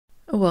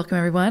Welcome,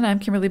 everyone. I'm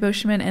Kimberly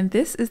Boschman, and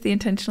this is the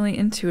Intentionally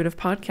Intuitive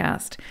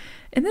podcast.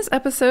 In this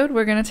episode,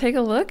 we're going to take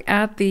a look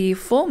at the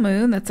full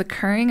moon that's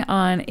occurring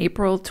on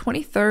April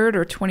 23rd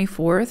or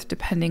 24th,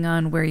 depending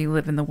on where you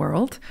live in the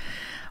world.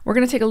 We're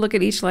going to take a look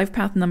at each life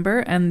path number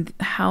and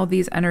how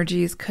these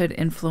energies could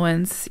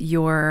influence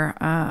your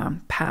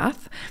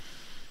path.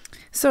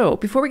 So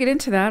before we get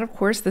into that, of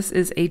course, this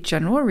is a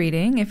general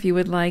reading. If you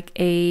would like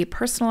a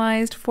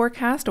personalized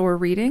forecast or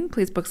reading,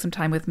 please book some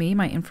time with me.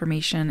 My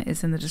information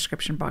is in the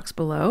description box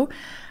below.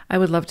 I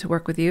would love to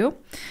work with you.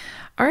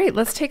 All right,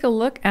 let's take a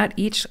look at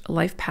each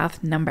life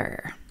path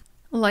number.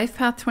 Life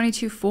path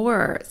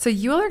 22-4. So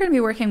you all are going to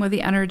be working with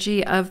the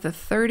energy of the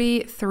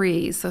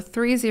 33, so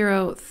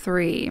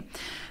 303.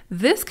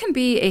 This can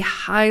be a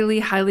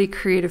highly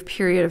creative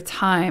period of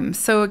time.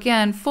 So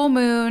again, full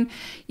moon,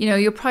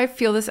 you'll probably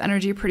feel this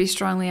energy pretty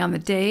strongly on the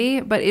day,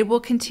 but it will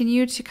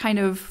continue to kind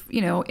of,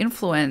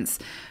 influence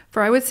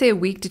for, I would say, a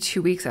week to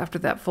 2 weeks after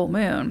that full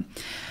moon.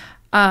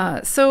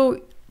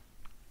 So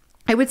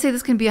I would say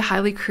this can be a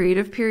highly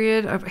creative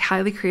period, a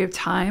highly creative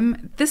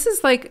time. This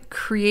is like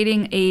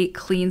creating a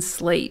clean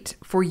slate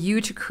for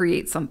you to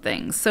create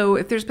something. So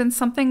if there's been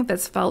something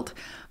that's felt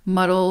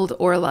muddled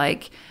or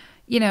like,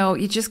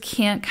 you just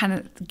can't kind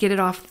of get it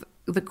off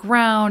the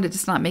ground, it's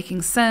just not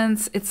making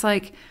sense. It's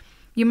like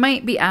you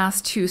might be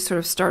asked to sort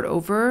of start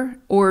over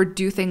or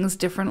do things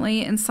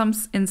differently in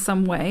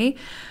some way,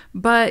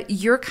 but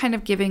you're kind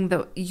of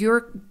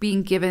you're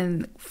being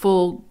given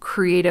full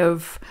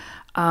creative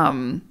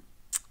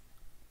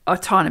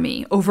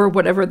autonomy over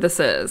whatever this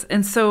is.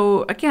 And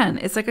so again,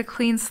 it's like a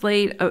clean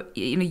slate.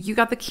 You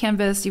got the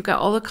canvas, you've got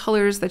all the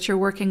colors that you're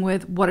working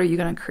with. What are you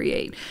going to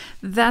create?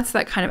 That's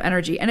that kind of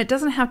energy. And it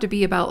doesn't have to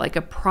be about like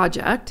a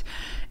project.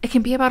 It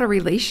can be about a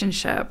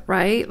relationship,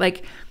 right?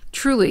 Like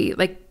truly,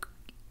 like,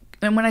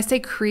 and when I say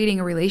creating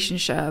a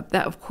relationship,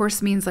 that of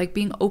course means like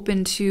being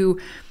open to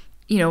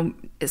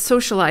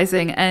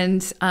socializing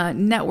and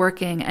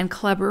networking and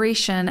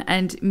collaboration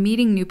and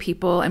meeting new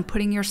people and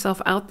putting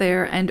yourself out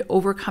there and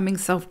overcoming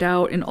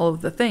self-doubt and all of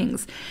the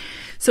things.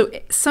 So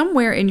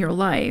somewhere in your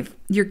life,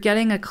 you're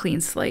getting a clean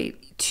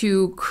slate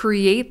to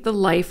create the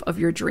life of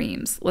your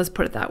dreams. Let's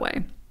put it that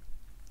way.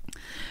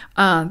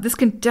 This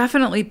can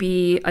definitely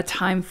be a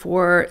time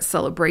for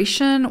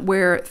celebration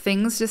where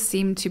things just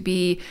seem to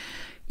be,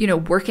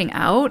 working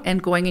out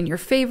and going in your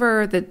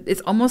favor. That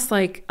it's almost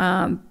like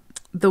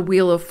the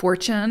Wheel of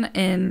Fortune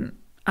in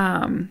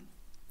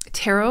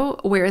tarot,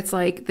 where it's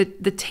like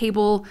the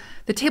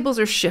tables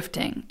are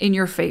shifting in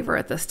your favor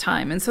at this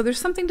time. And so there's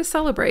something to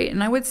celebrate.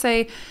 And I would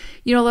say,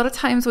 a lot of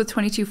times with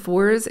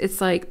 22-4s, it's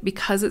like,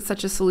 because it's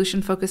such a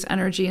solution-focused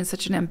energy and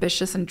such an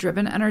ambitious and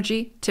driven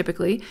energy,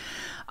 typically,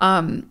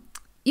 a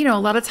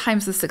lot of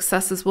times the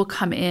successes will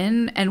come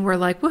in and we're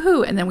like,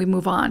 woohoo, and then we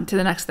move on to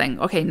the next thing.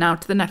 Okay, now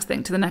to the next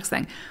thing, to the next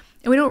thing.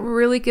 And we don't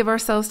really give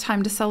ourselves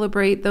time to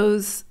celebrate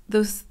those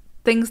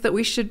things that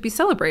we should be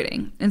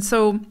celebrating. And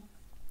so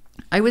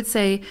I would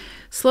say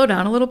slow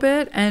down a little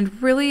bit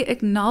and really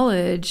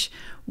acknowledge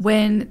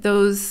when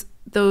those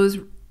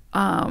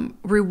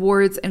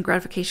rewards and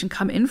gratification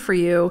come in for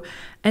you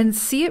and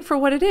see it for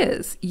what it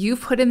is. You've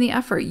put in the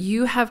effort.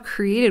 You have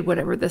created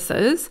whatever this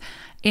is,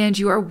 and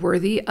you are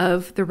worthy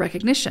of the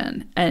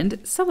recognition and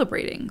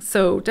celebrating.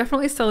 So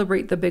definitely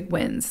celebrate the big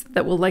wins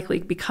that will likely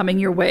be coming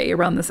your way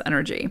around this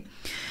energy.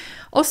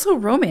 Also,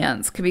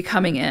 romance could be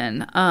coming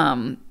in.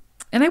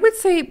 And I would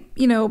say,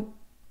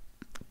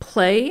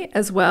 play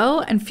as well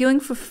and feeling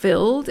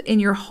fulfilled in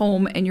your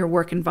home and your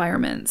work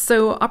environment.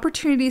 So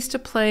opportunities to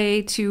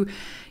play, to,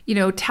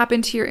 tap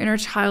into your inner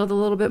child a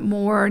little bit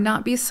more,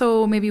 not be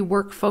so maybe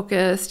work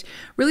focused.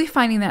 Really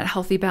finding that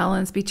healthy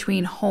balance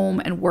between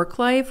home and work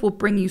life will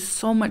bring you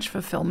so much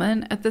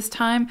fulfillment at this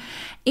time.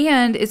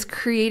 And it's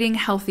creating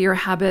healthier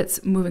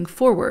habits moving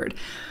forward.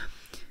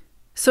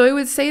 So I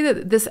would say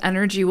that this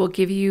energy will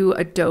give you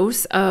a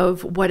dose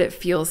of what it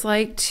feels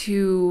like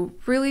to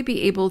really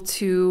be able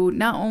to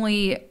not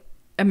only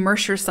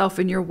immerse yourself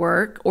in your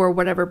work or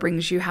whatever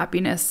brings you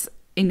happiness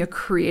in a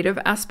creative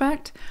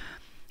aspect,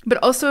 but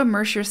also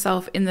immerse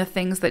yourself in the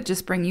things that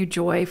just bring you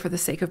joy for the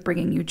sake of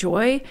bringing you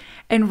joy,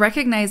 and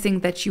recognizing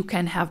that you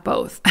can have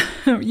both.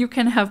 You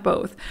can have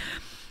both.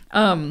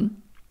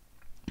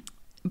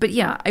 But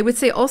yeah, I would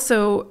say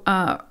also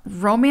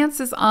romance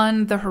is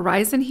on the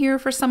horizon here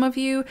for some of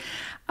you,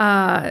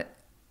 but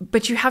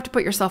you have to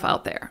put yourself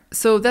out there.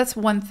 So that's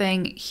one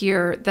thing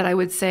here that I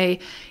would say,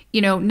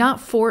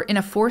 not in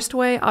a forced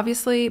way,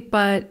 obviously,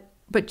 but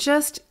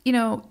just,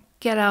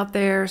 get out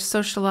there,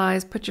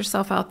 socialize, put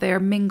yourself out there,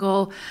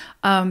 mingle,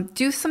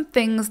 do some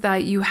things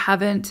that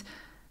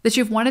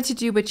you've wanted to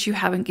do, but you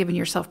haven't given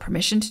yourself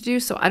permission to do.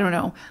 So I don't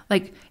know,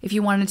 like if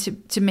you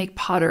wanted to make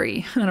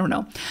pottery, I don't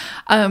know,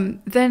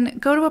 then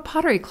go to a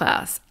pottery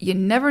class. You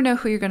never know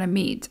who you're going to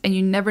meet, and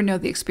you never know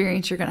the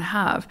experience you're going to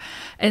have.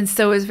 And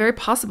so it's very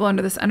possible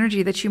under this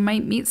energy that you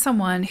might meet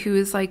someone who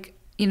is like,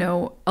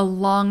 a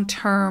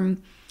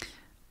long-term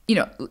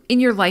in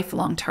your life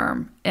long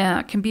term,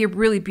 can be a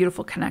really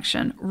beautiful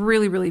connection.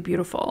 Really, really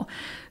beautiful.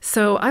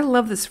 So I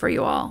love this for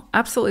you all.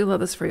 Absolutely love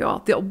this for you all.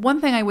 The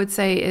one thing I would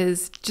say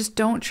is just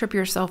don't trip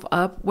yourself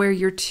up where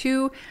you're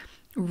too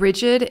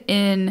rigid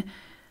in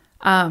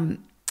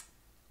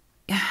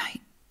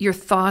your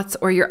thoughts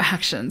or your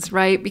actions,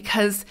 right?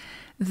 Because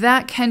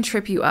that can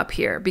trip you up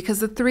here, because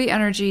the 3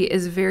 energy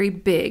is very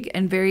big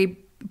and very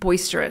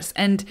boisterous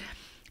and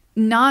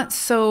not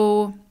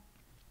so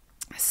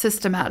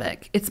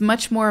systematic. It's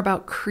much more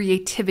about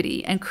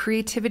creativity, and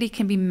creativity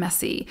can be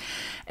messy.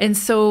 And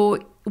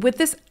so with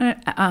this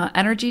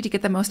energy, to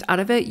get the most out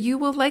of it, you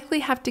will likely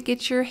have to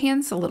get your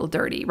hands a little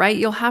dirty, right?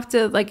 You'll have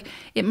to,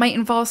 it might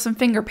involve some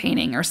finger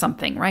painting or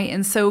something, right?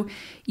 And so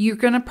you're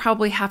going to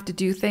probably have to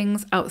do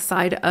things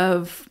outside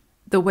of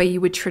the way you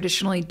would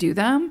traditionally do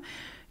them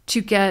to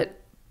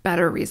get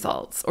better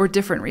results or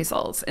different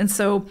results.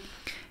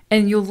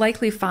 And you'll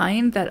likely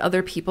find that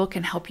other people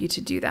can help you to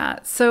do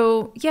that.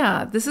 So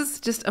yeah, this is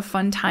just a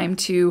fun time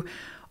to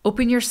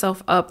open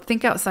yourself up,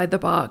 think outside the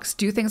box,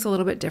 do things a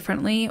little bit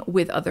differently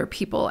with other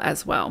people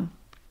as well.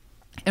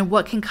 And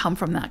what can come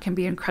from that can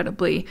be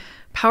incredibly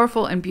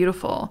powerful and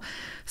beautiful.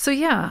 So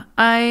yeah,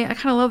 I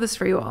kind of love this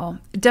for you all.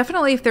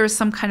 Definitely if there's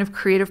some kind of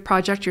creative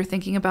project you're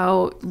thinking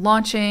about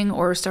launching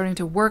or starting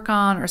to work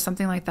on or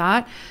something like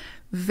that,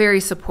 very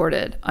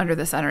supported under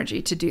this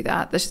energy to do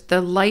that. The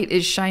light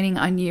is shining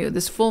on you.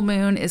 This full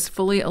moon is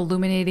fully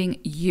illuminating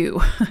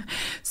you.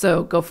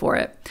 So go for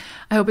it.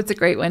 I hope it's a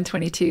great one,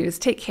 22s.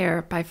 Take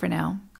care. Bye for now.